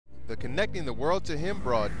the Connecting the World to Him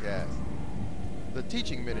broadcast, the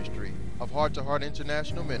teaching ministry of Heart to Heart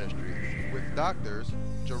International Ministries with doctors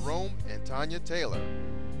Jerome and Tonia Taylor.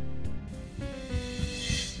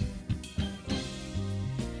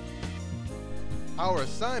 Our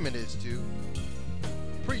assignment is to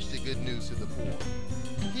preach the good news to the poor,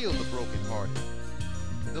 heal the brokenhearted,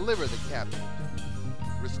 deliver the captive,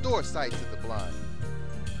 restore sight to the blind,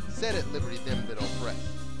 set at liberty them that oppress,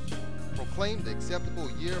 proclaim the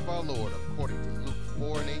acceptable year of our Lord according to Luke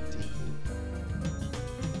 4:18.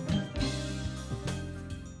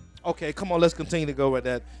 Okay, come on, let's continue to go with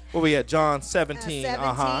that. Where we at? John 17.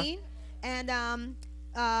 17. And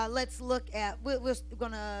let's look at, we're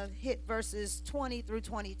going to hit verses 20 through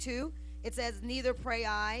 22. It says, neither pray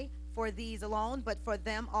I for these alone, but for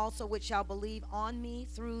them also which shall believe on me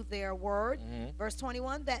through their word. Verse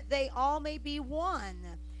 21, that they all may be one,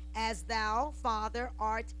 as thou, Father,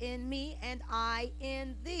 art in me and I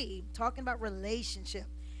in thee. Talking about relationship.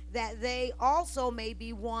 That they also may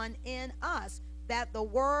be one in us, that the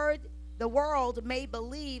world may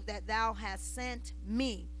believe that thou hast sent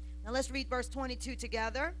me. Now let's read verse 22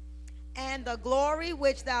 together. And the glory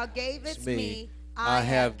which thou gavest me, I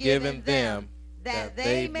have given them, that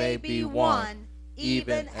they may be one,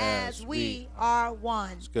 even as we are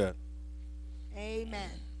one. It's good. Amen.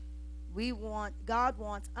 God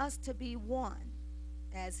wants us to be one,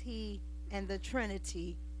 as He and the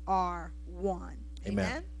Trinity are one.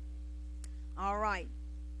 Amen. All right.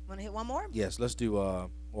 Want to hit one more? Yes, let's do, I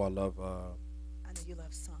love, I know you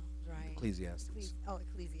love Psalms, right? Ecclesiastes.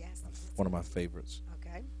 Ecclesiastes. One of my favorites.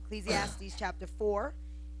 Okay. Ecclesiastes chapter 4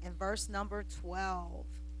 and verse number 12.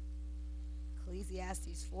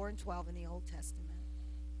 Ecclesiastes 4 and 12 in the Old Testament.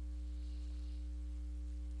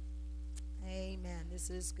 Amen. This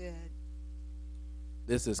is good.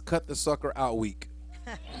 This is cut the sucker out week.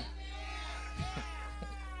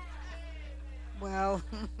 Well,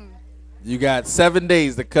 you got 7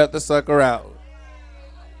 days to cut the sucker out.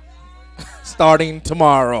 Starting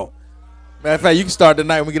tomorrow. Matter of fact, you can start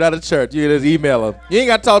tonight when we get out of church. You just email him. You ain't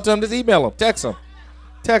got to talk to him. Just email him. Text him.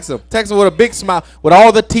 Text him. Text him with a big smile. With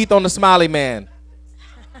all the teeth on the smiley man.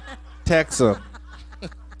 Text him.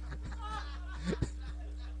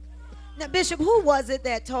 now, Bishop, who was it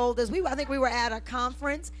that told us? I think we were at a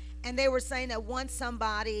conference, and they were saying that once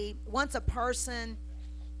a person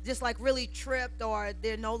just like really tripped, or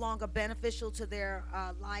they're no longer beneficial to their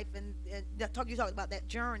life, and you talked about that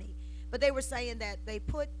journey. But they were saying that they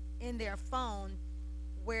put in their phone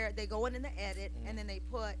where they go in the edit, and then they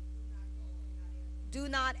put do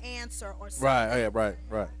not answer or something. Right.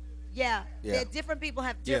 Yeah. Different people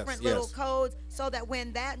have different little codes, so that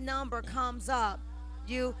when that number comes up,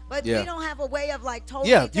 we don't have a way of like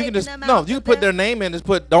totally taking them out. No, you can put their name in. Just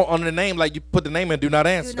don't on the name, like you put the name in. Do not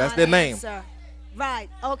answer. That's their name. Right.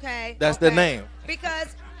 Okay. That's their name.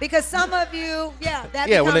 Because some of you, that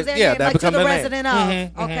becomes their name, like to the resident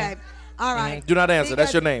of. Okay. All right. Do not answer.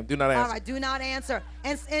 That's your name. Do not answer. All right. Do not answer.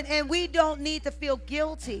 And we don't need to feel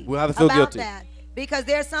guilty. We'll have to feel guilty that, because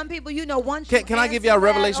there's some people, once Can I give you a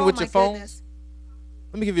revelation with your phone? Goodness.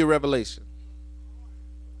 Let me give you a revelation.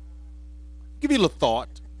 Give you a little thought.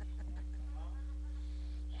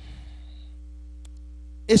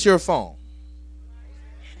 It's your phone.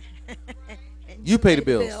 You pay the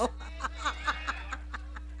bills.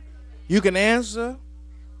 You can answer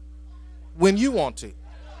when you want to.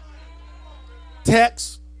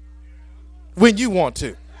 Text when you want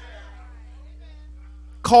to.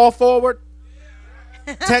 Call forward.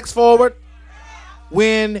 Text forward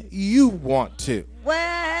when you want to.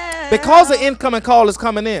 Well, because the incoming call is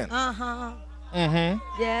coming in.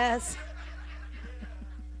 Yes.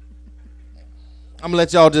 I'm going to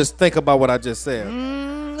let y'all just think about what I just said.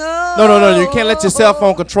 No. You can't let your cell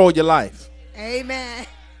phone control your life. Amen.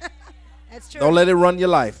 That's true. Don't let it run your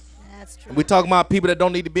life. That's true. When we talk about people that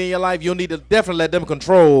don't need to be in your life, you'll need to definitely let them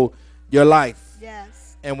control your life.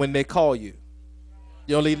 Yes. And when they call you,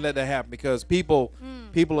 you don't need to let that happen, because people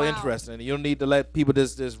are interested. And you don't need to let people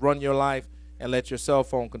just run your life and let your cell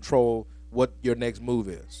phone control what your next move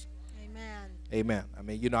is. Amen. I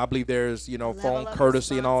mean, I believe there's, phone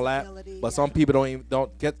courtesy and all that. But some people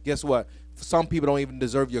guess what? Some people don't even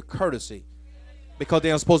deserve your courtesy, because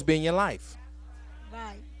they're supposed to be in your life.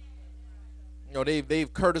 Right.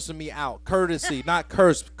 They've courtesied me out. Courtesy, not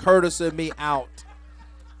courtesy me out.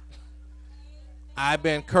 I've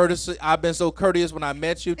been so courteous when I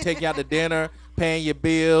met you, taking you out to dinner, paying your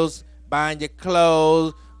bills, buying your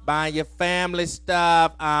clothes, buying your family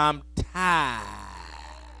stuff. I'm tired.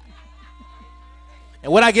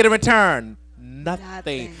 And what I get in return?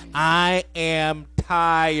 Nothing. I am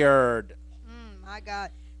tired. My God.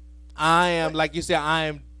 I am, like you said, I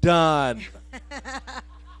am done.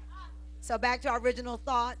 So back to our original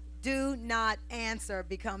thought. Do not answer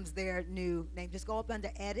becomes their new name. Just go up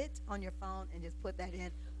under edit on your phone and just put that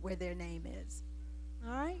in where their name is.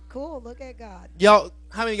 All right, cool. Look at God. Y'all,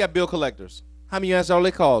 how many got bill collectors? How many of you answer all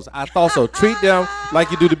their calls? I thought so. Treat them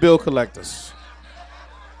like you do the bill collectors.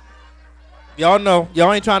 Y'all know.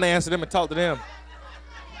 Y'all ain't trying to answer them and talk to them.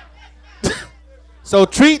 So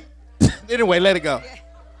treat. Anyway, let it go.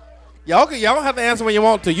 Y'all don't have to answer when you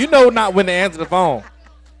want to. You know not when to answer the phone.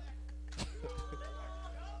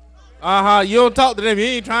 You don't talk to them. You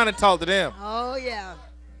ain't trying to talk to them. Oh, yeah.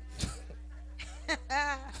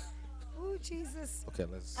 Ooh, Jesus. Okay,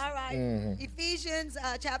 let's. All right. Ephesians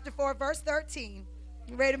chapter 4, verse 13.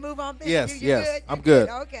 You ready to move on? Yes, you yes. Good? I'm good.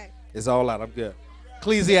 Okay. It's all out. I'm good.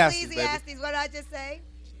 Ecclesiastes, baby. What did I just say?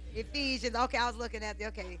 Ephesians. Okay, I was looking at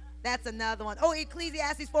okay. That's another one. Oh,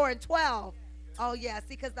 Ecclesiastes 4 and 12. Oh, yeah. See,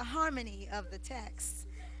 because the harmony of the text.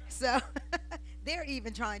 So they're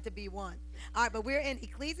even trying to be one. All right, but we're in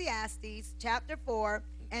Ecclesiastes chapter 4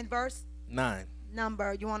 and verse 9.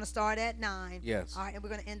 Number. You want to start at 9? Yes. All right, and we're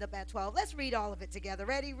going to end up at 12. Let's read all of it together.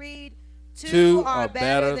 Ready? Read. Two are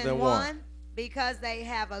better than one, because they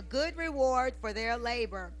have a good reward for their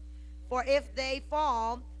labor. For if they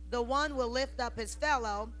fall, the one will lift up his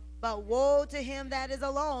fellow, but woe to him that is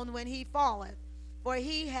alone when he falleth, for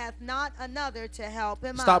he hath not another to help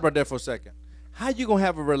him up. Stop right there for a second. How you going to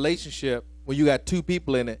have a relationship when you got two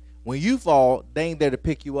people in it? When you fall, they ain't there to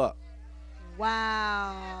pick you up.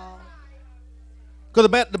 Wow.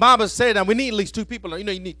 Because the Bible said that we need at least two people. You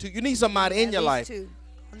know, you need two. You need somebody in your life.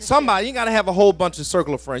 Somebody, you got to have a whole bunch of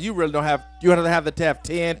circle of friends. You really don't have, you have to have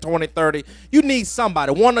 10, 20, 30. You need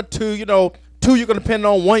somebody, one or two, two you're going to depend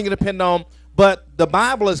on, one you're going to depend on. But the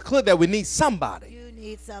Bible is clear that we need somebody. You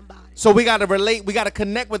need somebody. So we got to relate, we got to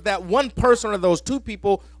connect with that one person or those two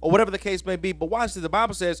people or whatever the case may be. But watch this, the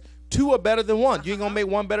Bible says two are better than one. You ain't going to make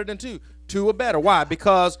one better than two. Two are better. Why?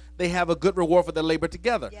 Because they have a good reward for their labor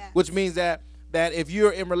together. Yes. Which means that if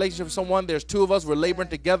you're in relationship with someone, there's two of us, we're laboring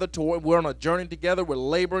together, we're on a journey together, we're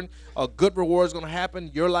laboring, a good reward is going to happen,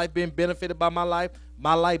 your life being benefited by my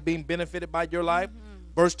life being benefited by your life.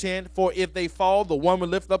 Verse 10, for if they fall, the one will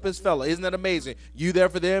lift up his fellow. Isn't that amazing? You there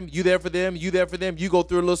for them, you there for them, you there for them, you go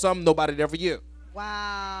through a little something, nobody there for you.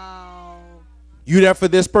 Wow. You there for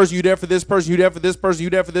this person, you there for this person, you there for this person, you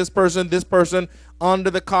there for this person under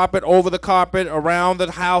the carpet, over the carpet, around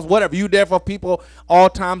the house, whatever. You there for people all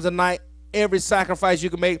times of night. Every sacrifice you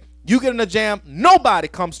can make, you get in a jam, nobody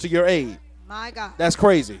comes to your aid. My God. That's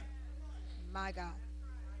crazy. My God.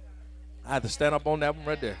 I had to stand up on that one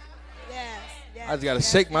right there. Yes. I just got to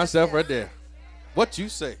shake myself right there. What you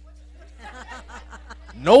say?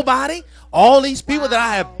 Nobody? All these people that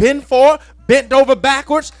I have been for, bent over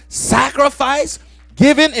backwards, sacrifice,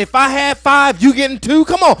 given. If I had 5, you getting 2.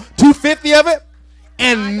 Come on, 250 of it.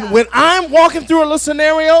 And when I'm walking through a little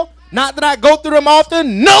scenario, not that I go through them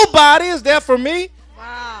often, nobody is there for me.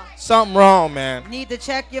 Wow. Something wrong, man. Need to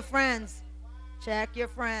check your friends. Check your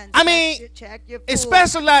friends. I mean, check your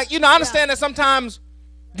especially I understand that sometimes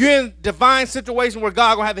you're in divine situation where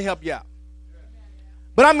God gonna have to help you out.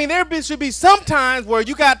 But I mean, should be some times where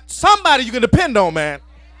you got somebody you can depend on, man.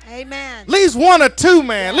 Amen. At least one or two,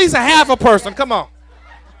 man. At least a half a person. Come on.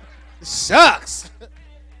 Shucks.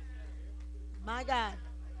 My God.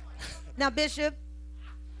 Now, Bishop,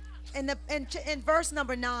 in verse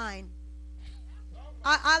number 9,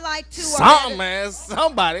 I like two.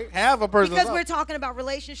 Somebody, half a person. Because we're talking about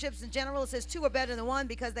relationships in general. It says two are better than one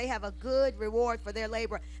because they have a good reward for their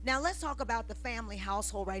labor. Now let's talk about the family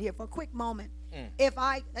household right here for a quick moment.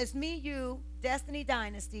 It's me, you, Destiny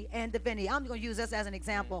Dynasty, and Divinity. I'm going to use us as an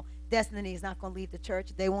example. Destiny is not going to leave the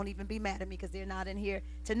church. They won't even be mad at me because they're not in here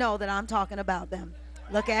to know that I'm talking about them.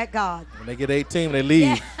 Look at God. When they get 18, they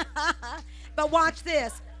leave. Yeah. But watch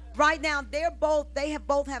this. Right now, they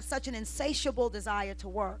both have such an insatiable desire to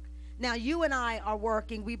work. Now, you and I are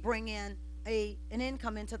working. We bring in an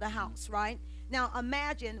income into the house, right? Now,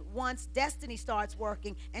 imagine once Destiny starts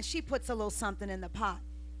working and she puts a little something in the pot.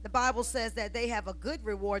 The Bible says that they have a good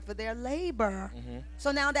reward for their labor. So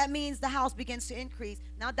now that means the house begins to increase.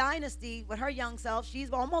 Now, Dynasty, with her young self, she's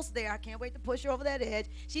almost there. I can't wait to push her over that edge.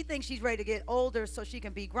 She thinks she's ready to get older so she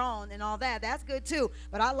can be grown and all that. That's good, too.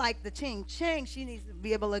 But I like the ching. She needs to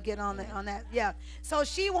be able to get on that. Yeah. So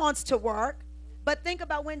she wants to work. But think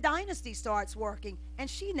about when Dynasty starts working, and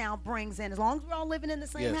she now brings in, as long as we're all living in the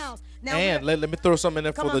same house. Now and let me throw something in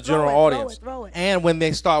there for the throw general audience. Throw it. And when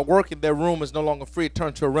they start working, their room is no longer free. It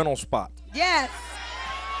turns to a rental spot. Yes.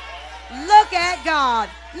 Look at God.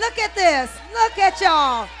 Look at this. Look at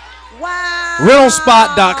y'all. Wow.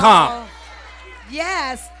 Rentalspot.com.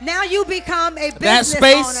 Yes. Now you become a business That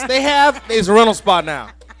space owner. they have is a rental spot now.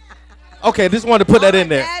 Okay, just wanted to put that in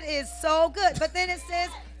there. That is so good. But then it says,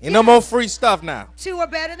 Ain't no more free stuff now. two are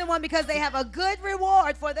better than one because they have a good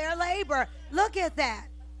reward for their labor. Look at that.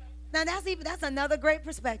 Now that's another great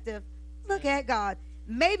perspective. Look at God.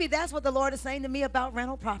 Maybe that's what the Lord is saying to me about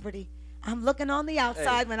rental property. I'm looking on the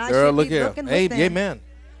outside when I should be looking within. Amen.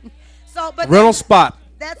 So, but Rental spot.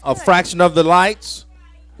 That's A good. fraction of the lights,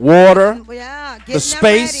 water, Yeah, the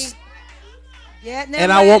space, and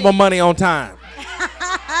and I want my money on time.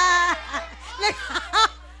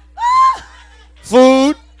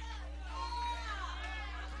 Food.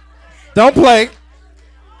 Don't play.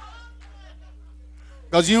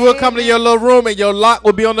 Because you will come to your little room and your lock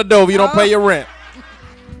will be on the door if you don't pay your rent.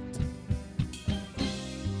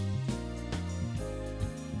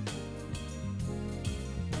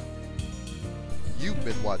 You've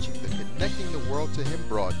been watching the Connecting the World to Him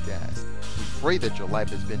broadcast. We pray that your life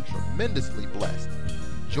has been tremendously blessed.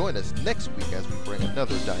 Join us next week as we bring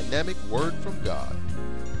another dynamic word from God.